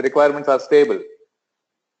 So the requirements are stable.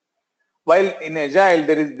 While in agile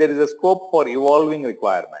there is a scope for evolving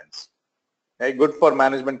requirements. Right? Good for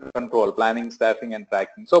management control, planning, staffing, and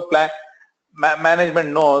tracking. So management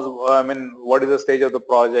knows, what is the stage of the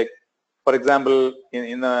project. For example,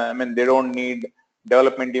 they don't need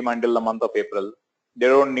development team until the month of April. They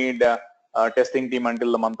don't need a testing team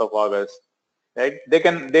until the month of August. Right?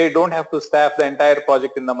 They don't have to staff the entire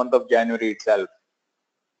project in the month of January itself.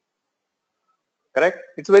 Correct?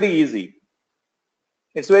 It's very easy.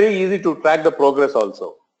 It's very easy to track the progress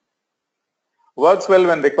also. Works well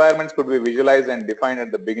when requirements could be visualized and defined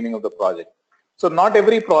at the beginning of the project. So not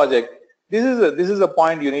every project. This is a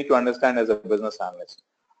point you need to understand as a business analyst.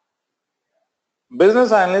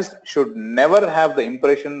 Business analysts should never have the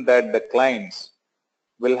impression that the clients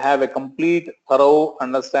will have a complete, thorough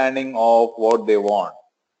understanding of what they want.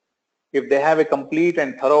 If they have a complete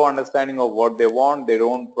and thorough understanding of what they want, they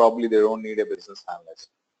don't need a business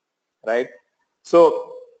analyst, right?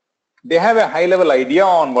 So they have a high-level idea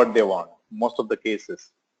on what they want, most of the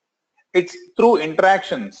cases. It's through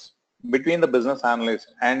interactions between the business analyst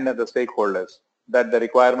and the stakeholders that the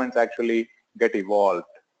requirements actually get evolved,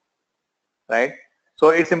 right? So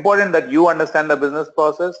it's important that you understand the business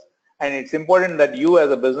process, and it's important that you as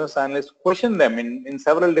a business analyst question them in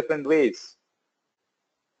several different ways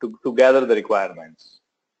to gather the requirements,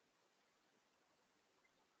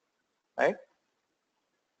 right?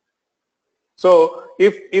 So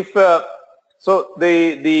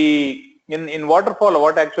in waterfall,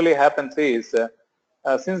 what actually happens is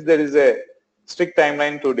since there is a strict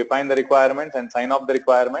timeline to define the requirements and sign off the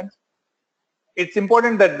requirements, it's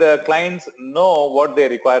important that the clients know what their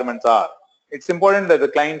requirements are. It's important that the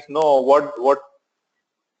clients know what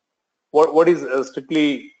is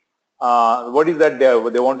strictly what is that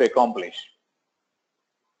they want to accomplish.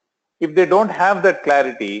 If they don't have that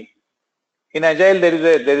clarity, in agile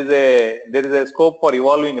there is a scope for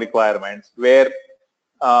evolving requirements where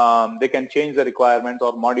they can change the requirements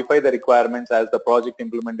or modify the requirements as the project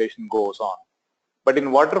implementation goes on. But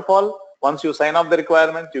in waterfall, once you sign off the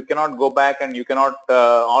requirements, you cannot go back and you cannot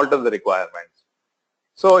alter the requirements.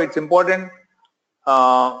 So it's important.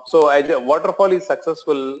 Waterfall is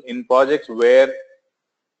successful in projects where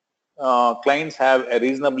clients have a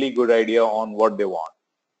reasonably good idea on what they want,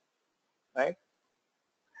 right?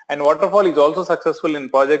 And waterfall is also successful in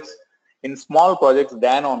projects, in small projects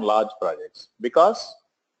than on large projects, because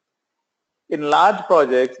in large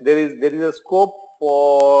projects there is a scope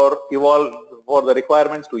for the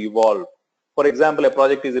requirements to evolve. For example, a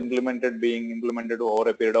project is being implemented over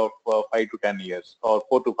a period of 5 to 10 years or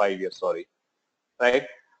 4 to 5 years, sorry, right?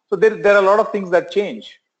 So there are a lot of things that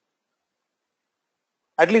change.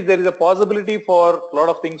 At least there is a possibility for a lot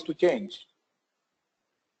of things to change.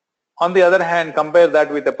 On the other hand, compare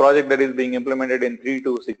that with a project that is being implemented in 3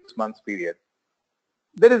 to 6 months period.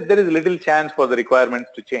 There is little chance for the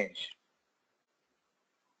requirements to change,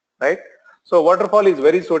 right? So waterfall is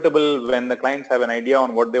very suitable when the clients have an idea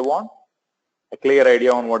on what they want, a clear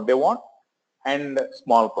idea on what they want, and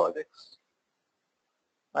small projects.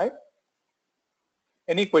 Right?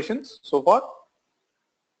 Any questions so far?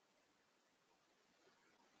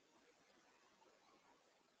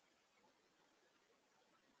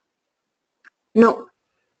 No.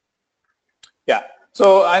 Yeah.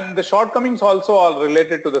 So, and the shortcomings also are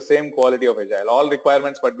related to the same quality of agile. All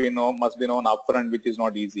requirements must be known upfront, which is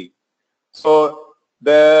not easy. So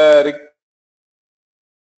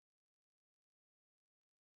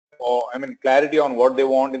clarity on what they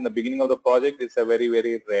want in the beginning of the project is a very,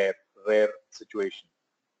 very rare situation.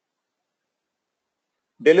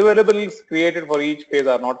 Deliverables created for each phase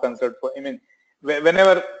are not considered for,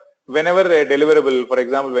 whenever a deliverable, for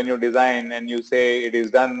example, when you design and you say it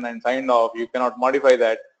is done and signed off, you cannot modify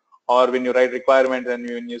that. Or when you write requirements and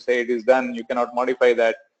when you say it is done, you cannot modify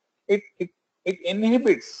that. It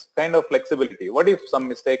inhibits kind of flexibility. What if some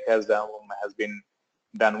mistake has been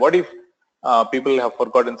done? What if people have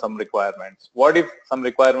forgotten some requirements? What if some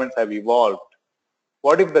requirements have evolved?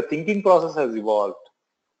 What if the thinking process has evolved?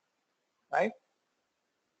 Right?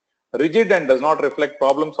 Rigid and does not reflect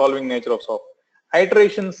problem-solving nature of software.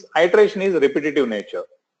 Iteration is repetitive nature.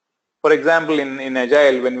 For example, in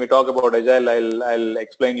Agile, when we talk about Agile, I'll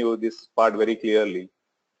explain you this part very clearly.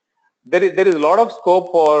 There is a lot of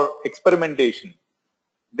scope for experimentation.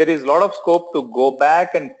 There is a lot of scope to go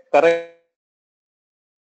back and correct.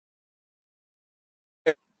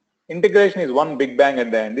 Integration is one big bang at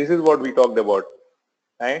the end. This is what we talked about,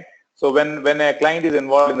 right? So when a client is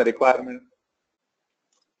involved in the requirement,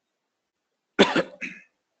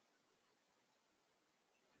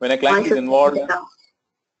 when a client is involved,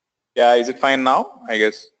 yeah, is it fine now? I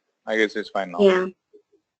guess it's fine now. Yeah.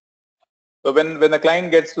 So when the client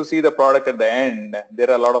gets to see the product at the end, there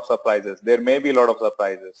are a lot of surprises. There may be a lot of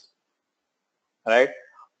surprises, right?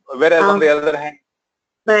 Whereas on the other hand,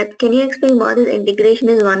 but can you explain what is integration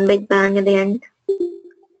is one big bang at the end?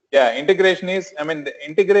 Yeah, integration is,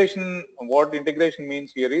 what integration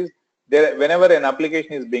means here is, whenever an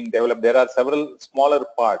application is being developed, there are several smaller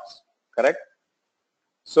parts, correct?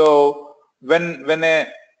 So when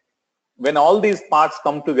all these parts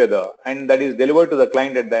come together and that is delivered to the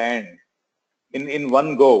client at the end, in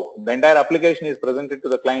one go, the entire application is presented to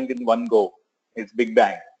the client in one go. It's big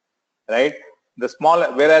bang, right?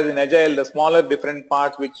 Whereas in Agile, the smaller different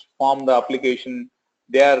parts which form the application,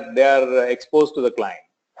 they are exposed to the client.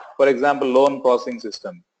 For example, loan processing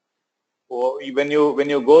system. When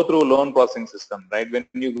you go through loan processing system, right? When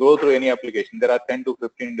you go through any application, there are 10 to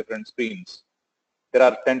 15 different screens. There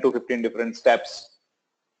are 10 to 15 different steps.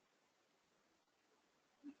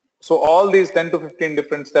 So all these 10 to 15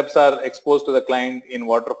 different steps are exposed to the client in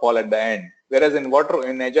waterfall at the end. Whereas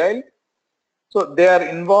in Agile, so they are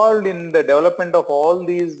involved in the development of all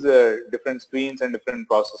these different screens and different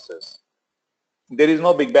processes. There is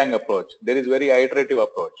no big bang approach. There is very iterative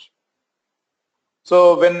approach.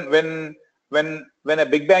 So when a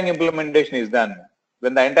big bang implementation is done,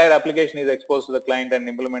 when the entire application is exposed to the client and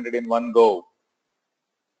implemented in one go,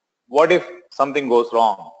 what if something goes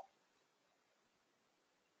wrong?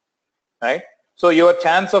 Right? So your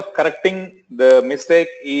chance of correcting the mistake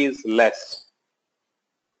is less.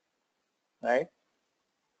 Right?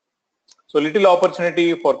 So little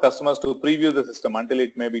opportunity for customers to preview the system until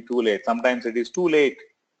it may be too late. Sometimes it is too late.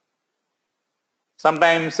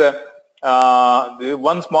 Sometimes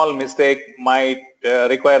one small mistake might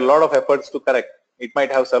require a lot of efforts to correct. It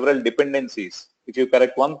might have several dependencies. If you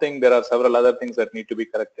correct one thing, there are several other things that need to be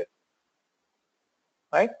corrected.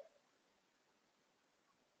 Right?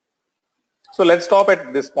 So let's stop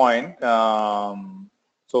at this point.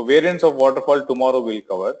 So variants of waterfall tomorrow we'll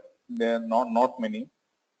cover. There are not many.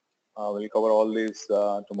 We'll cover all these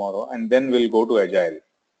tomorrow, and then we'll go to Agile.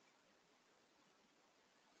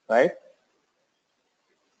 Right?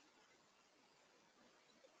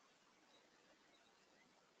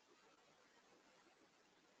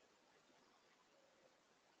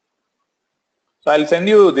 So I'll send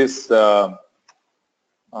you this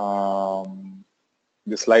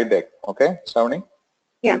this slide deck. Okay, Shravani?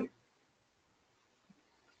 Yeah.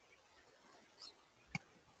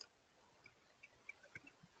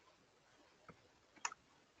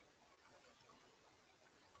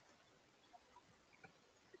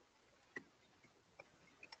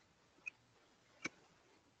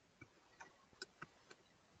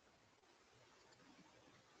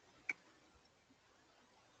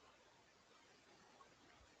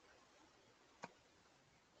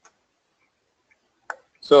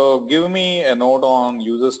 So give me a note on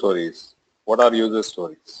user stories. What are user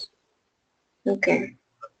stories? Okay.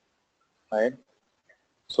 Right.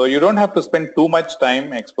 So you don't have to spend too much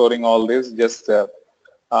time exploring all this. Just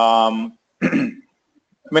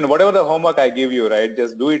I mean, whatever the homework I give you, right,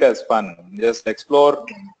 just do it as fun. Just explore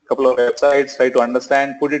a couple of websites, try to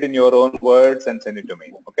understand, put it in your own words and send it to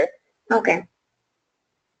me. Okay? Okay.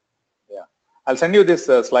 Yeah. I'll send you this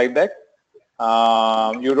slide deck.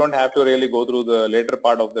 You don't have to really go through the later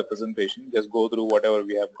part of the presentation. Just go through whatever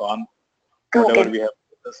we have gone, whatever we have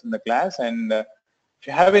discussed in the class. And if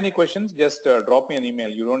you have any questions, just drop me an email.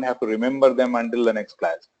 You don't have to remember them until the next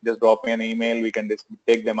class. Just drop me an email. We can just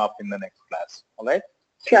take them up in the next class. All right?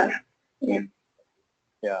 Sure. Yeah.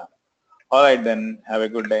 Yeah. All right, then. Have a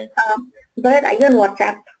good day. But are you on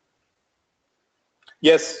WhatsApp?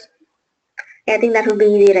 Yes. I think that would be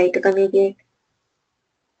easy, right, to communicate.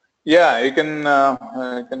 Yeah, you can.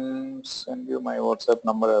 I can send you my WhatsApp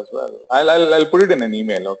number as well. I'll put it in an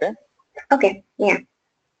email. Okay. Okay. Yeah.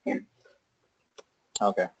 Yeah.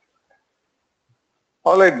 Okay.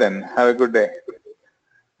 All right then. Have a good day.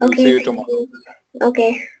 We'll Okay. see you tomorrow.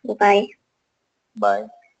 Okay. Bye. Bye.